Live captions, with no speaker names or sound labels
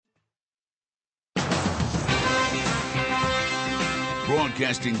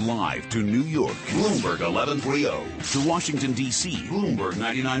Broadcasting live to New York, Bloomberg 1130. To Washington, D.C., Bloomberg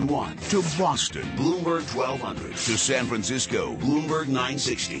 99.1. To Boston, Bloomberg 1200. To San Francisco, Bloomberg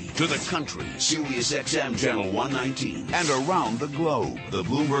 960. To the country, Sirius XM Channel 119. And around the globe, the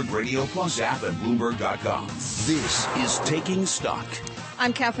Bloomberg Radio Plus app and Bloomberg.com. This is Taking Stock.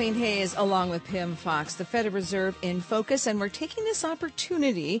 I'm Kathleen Hayes, along with Pimm Fox, the Federal Reserve in focus, and we're taking this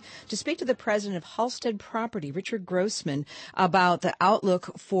opportunity to speak to the president of Halstead Property, Richard Grossman, about the outlook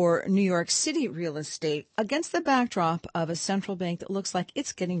for New York City real estate against the backdrop of a central bank that looks like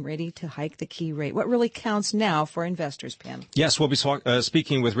it's getting ready to hike the key rate. What really counts now for investors, Pimm? Yes, we'll be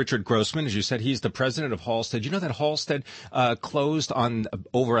speaking with Richard Grossman. As you said, he's the president of Halstead. You know that Halstead closed on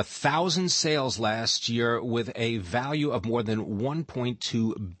over 1,000 sales last year with a value of more than $1.2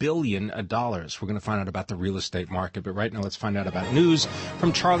 billion. We're going to find out about the real estate market, but right now let's find out about news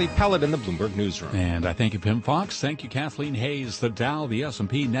from Charlie Pellet in the Bloomberg Newsroom. And I thank you, Pimm Fox. Thank you, Kathleen Hayes. The Dow, the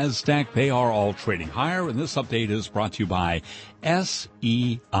S&P, NASDAQ, they are all trading higher, and this update is brought to you by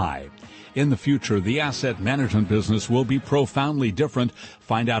SEI. In the future, the asset management business will be profoundly different.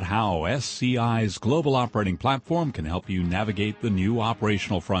 Find out how SEI's global operating platform can help you navigate the new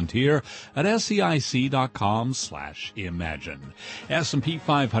operational frontier at SEIC.com/imagine. S&P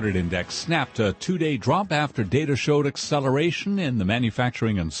 500 index snapped a two-day drop after data showed acceleration in the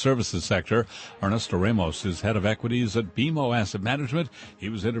manufacturing and services sector. Ernesto Ramos is head of equities at BMO Asset Management. He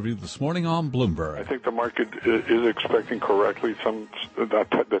was interviewed this morning on Bloomberg. I think the market is expecting correctly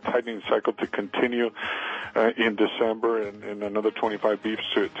the tightening cycle to continue in December and another 25 beeps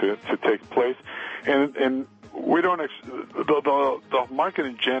to take place, and we don't. The market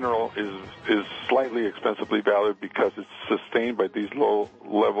in general is slightly expensively valued because it's sustained by these low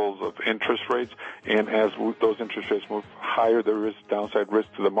levels of interest rates, and as those interest rates move higher, there is downside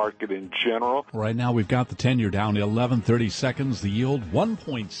risk to the market in general. Right now, we've got the 10-year down 11/30 seconds. The yield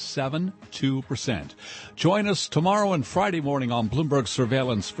 1.72%. Join us tomorrow and Friday morning on Bloomberg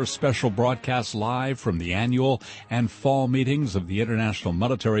Surveillance for special broadcasts live from the annual and fall meetings of the International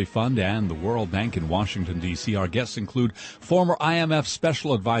Monetary Fund and the World Bank in Washington, D.C. Our guests include former IMF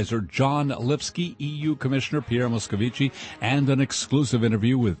Special Advisor John Lipsky, EU Commissioner Pierre Moscovici, and an exclusive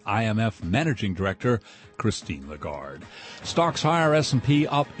interview with IMF Managing Director Christine Lagarde. Stocks higher, S&P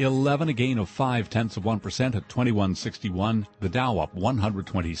up 11, a gain of 0.5% at 2161. The Dow up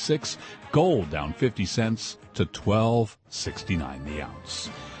 126. Gold down 50 cents to $12.69 the ounce.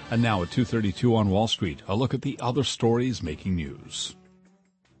 And now at 2:32 on Wall Street, a look at the other stories making news.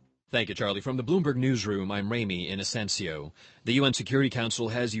 Thank you, Charlie. From the Bloomberg Newsroom, I'm Ramy Inocencio. The UN Security Council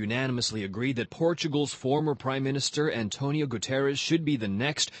has unanimously agreed that Portugal's former Prime Minister Antonio Guterres should be the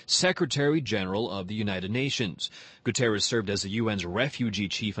next Secretary General of the United Nations. Guterres served as the UN's refugee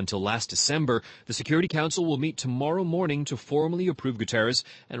chief until last December. The Security Council will meet tomorrow morning to formally approve Guterres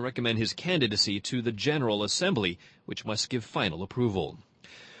and recommend his candidacy to the General Assembly, which must give final approval.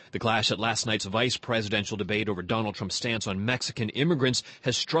 The clash at last night's vice presidential debate over Donald Trump's stance on Mexican immigrants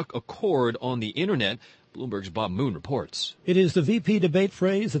has struck a chord on the Internet. Bloomberg's Bob Moon reports. It is the VP debate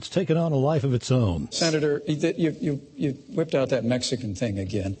phrase that's taken on a life of its own. Senator, you whipped out that Mexican thing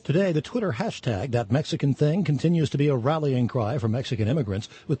again. Today, the Twitter hashtag, That Mexican Thing, continues to be a rallying cry for Mexican immigrants,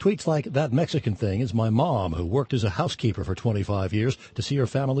 with tweets like, That Mexican Thing is my mom, who worked as a housekeeper for 25 years to see her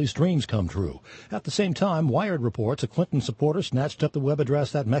family's dreams come true. At the same time, Wired reports a Clinton supporter snatched up the web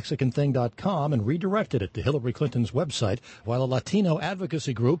address thatmexicanthing.com and redirected it to Hillary Clinton's website, while a Latino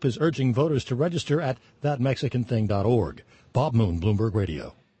advocacy group is urging voters to register at thatmexicanthing.org. Bob Moon, Bloomberg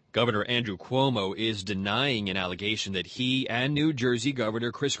Radio. Governor Andrew Cuomo is denying an allegation that he and New Jersey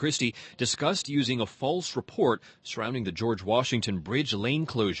Governor Chris Christie discussed using a false report surrounding the George Washington Bridge lane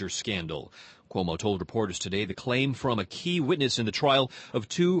closure scandal. Cuomo told reporters today the claim from a key witness in the trial of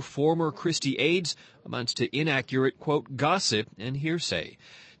two former Christie aides amounts to inaccurate, quote, gossip and hearsay.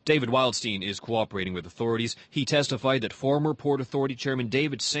 David Wildstein is cooperating with authorities. He testified that former Port Authority Chairman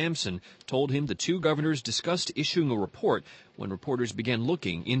David Sampson told him the two governors discussed issuing a report when reporters began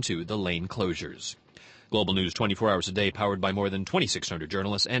looking into the lane closures. Global news 24 hours a day, powered by more than 2,600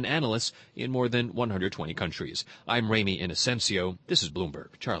 journalists and analysts in more than 120 countries. I'm Ramy Inocencio. This is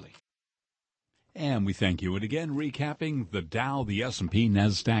Bloomberg. Charlie. And we thank you. And again, recapping the Dow, the S&P,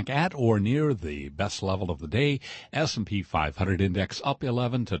 NASDAQ at or near the best level of the day. S&P 500 index up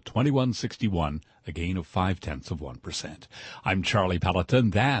 11 to 2161, a gain of 0.5%. I'm Charlie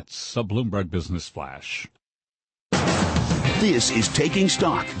Pelleton. That's a Bloomberg Business Flash. This is Taking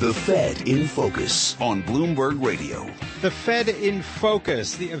Stock, the Fed in Focus on Bloomberg Radio. The Fed in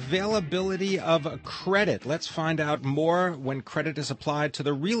Focus, the availability of credit. Let's find out more when credit is applied to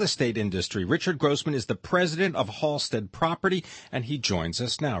the real estate industry. Richard Grossman is the president of Halstead Property, and he joins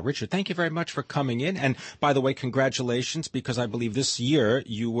us now. Richard, thank you very much for coming in. And by the way, congratulations, because I believe this year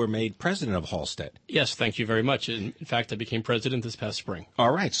you were made president of Halstead. Yes, thank you very much. In fact, I became president this past spring.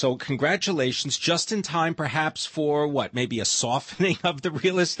 All right. So congratulations, just in time perhaps for what, maybe a softening of the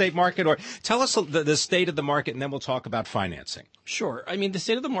real estate market? Or tell us the state of the market, and then we'll talk about financing. Sure. I mean, the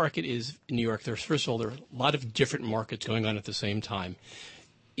state of the market is in New York. First of all, there are a lot of different markets going on at the same time.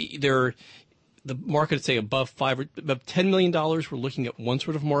 The market, say, above $10 million, we're looking at one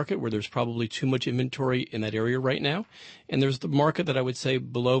sort of market where there's probably too much inventory in that area right now. And there's the market that I would say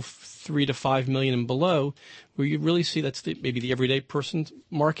below 3 to 5 million and below, where you really see that's maybe the everyday person's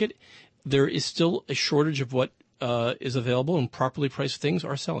market. There is still a shortage of what is available, and properly priced things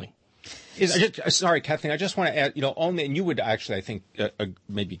are selling. Sorry, Kathleen, I just want to add, only, and you would actually, I think,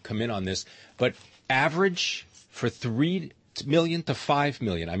 maybe come in on this, but average for 3 million to 5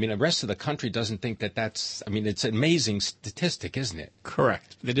 million. I mean, the rest of the country doesn't think it's an amazing statistic, isn't it?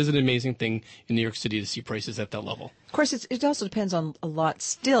 Correct. It is an amazing thing in New York City to see prices at that level. Of course, it also depends on a lot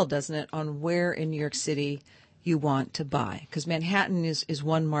still, doesn't it, on where in New York City you want to buy, because Manhattan is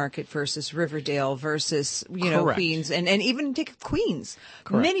one market versus Riverdale versus Queens, and even take Queens.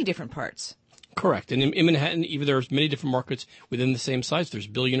 Correct. Many different parts. Correct. And in Manhattan, even there's many different markets within the same size. There's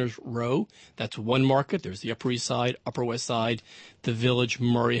Billionaires Row. That's one market. There's the Upper East Side, Upper West Side, the Village,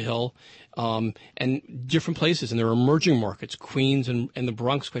 Murray Hill, and different places. And there are emerging markets. Queens and the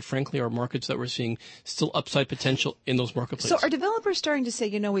Bronx, quite frankly, are markets that we're seeing still upside potential in those marketplaces. So are developers starting to say,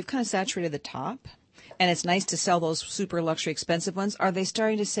 we've kind of saturated the top, and it's nice to sell those super luxury expensive ones? Are they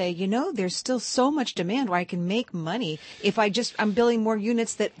starting to say, there's still so much demand where I can make money if I'm building more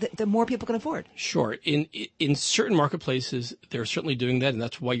units that the more people can afford? Sure. In certain marketplaces, they're certainly doing that, and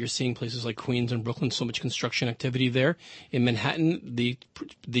that's why you're seeing places like Queens and Brooklyn, so much construction activity there. In Manhattan,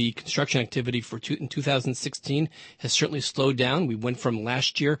 the construction activity in 2016 has certainly slowed down. We went from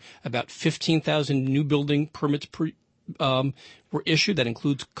last year about 15,000 new building permits were issued. That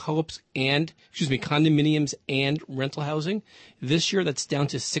includes condominiums and rental housing. This year, that's down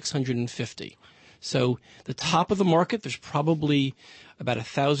to 650. So the top of the market, there's probably about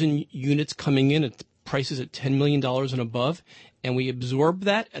 1,000 units coming in at prices at $10 million and above, and we absorb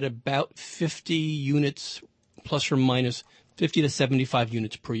that at about 50 units, plus or minus 50 to 75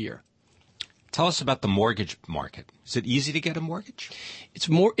 units per year. Tell us about the mortgage market. Is it easy to get a mortgage? It's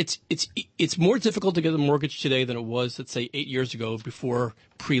more difficult to get a mortgage today than it was, let's say, 8 years ago before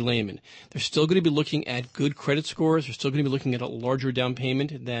pre-Lehman. They're still going to be looking at good credit scores. They're still going to be looking at a larger down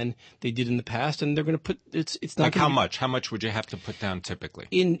payment than they did in the past, and they're going to put it's not like how much? How much would you have to put down typically?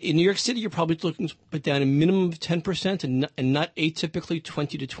 In New York City, you're probably looking to put down a minimum of 10% and not atypically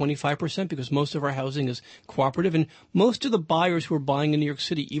 20 to 25%, because most of our housing is cooperative, and most of the buyers who are buying in New York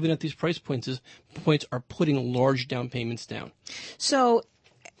City, even at these price points, are putting large down payments down. So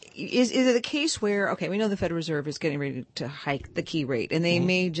is it a case where, we know the Federal Reserve is getting ready to hike the key rate, and they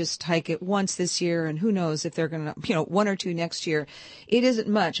may just hike it once this year, and who knows if they're going to, 1 or 2 next year. It isn't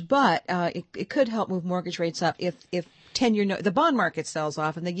much, but it could help move mortgage rates up if 10-year note, the bond market sells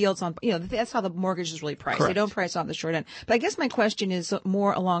off and the yields on, that's how the mortgage is really priced. Correct. They don't price on the short end. But I guess my question is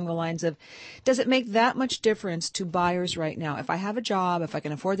more along the lines of, does it make that much difference to buyers right now? If I have a job, if I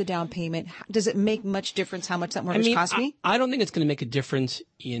can afford the down payment, does it make much difference how much that mortgage costs me? I don't think it's going to make a difference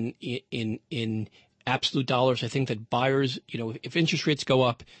in absolute dollars. I think that buyers, if interest rates go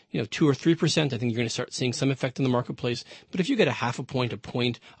up, 2 or 3%, I think you're going to start seeing some effect in the marketplace. But if you get a half a point, a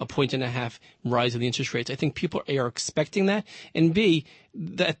point and a half rise in the interest rates, I think people are expecting that. And B,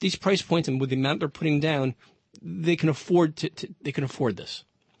 that at these price points and with the amount they're putting down, they can afford this.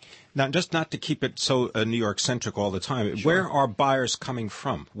 Now, just not to keep it so New York centric all the time, Sure. Where are buyers coming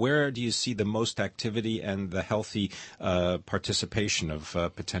from? Where do you see the most activity and the healthy participation of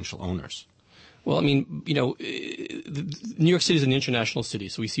potential owners? Well, New York City is an international city,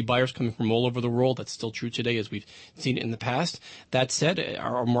 so we see buyers coming from all over the world. That's still true today, as we've seen in the past. That said,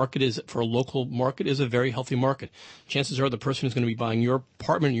 our market for a local market is a very healthy market. Chances are the person who's going to be buying your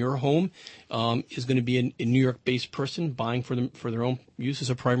apartment, your home, is going to be a New York-based person buying for their own use as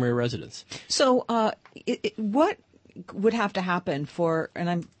a primary residence. So, what would have to happen for,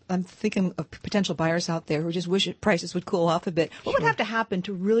 and I'm thinking of potential buyers out there who just wish prices would cool off a bit. What would have to happen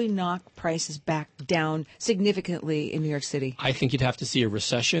to really knock prices back down significantly in New York City? I think you'd have to see a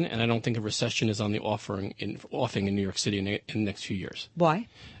recession, and I don't think a recession is on the offing in New York City in the next few years. Why?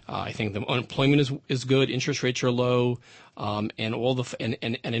 I think the unemployment is good, interest rates are low, and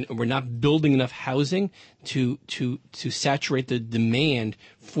we're not building enough housing to saturate the demand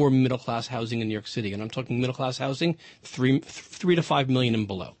for middle class housing in New York City. And I'm talking middle class housing, 3 to 5 million and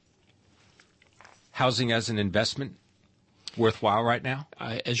below. Housing as an investment, worthwhile right now?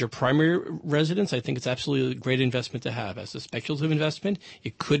 As your primary residence, I think it's absolutely a great investment to have. As a speculative investment,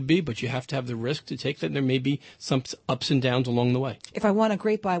 it could be, but you have to have the risk to take that. And there may be some ups and downs along the way. If I want a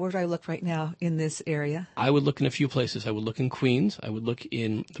great buy, where do I look right now in this area? I would look in a few places. I would look in Queens. I would look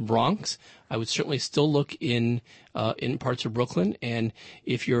in the Bronx. I would certainly still look in parts of Brooklyn. And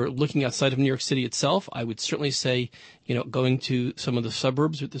if you're looking outside of New York City itself, I would certainly say, going to some of the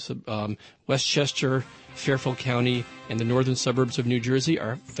suburbs, Westchester, Fairfield County, and the northern suburbs of New Jersey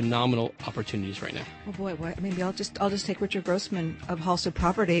are phenomenal opportunities right now. Oh boy, maybe I'll just take Richard Grossman of Halstead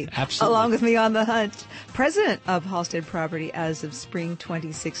Property Absolutely. along with me on the hunt. President of Halstead Property as of spring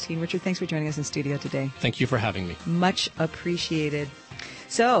 2016. Richard, thanks for joining us in studio today. Thank you for having me. Much appreciated.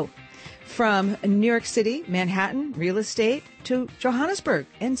 So, from New York City, Manhattan, real estate, to Johannesburg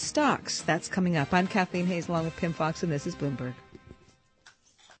and stocks. That's coming up. I'm Kathleen Hayes along with Pimm Fox, and this is Bloomberg.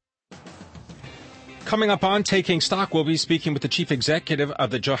 Coming up on Taking Stock, we'll be speaking with the chief executive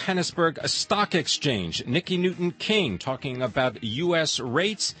of the Johannesburg Stock Exchange, Nikki Newton-King, talking about U.S.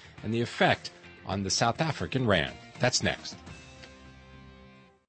 rates and the effect on the South African rand. That's next.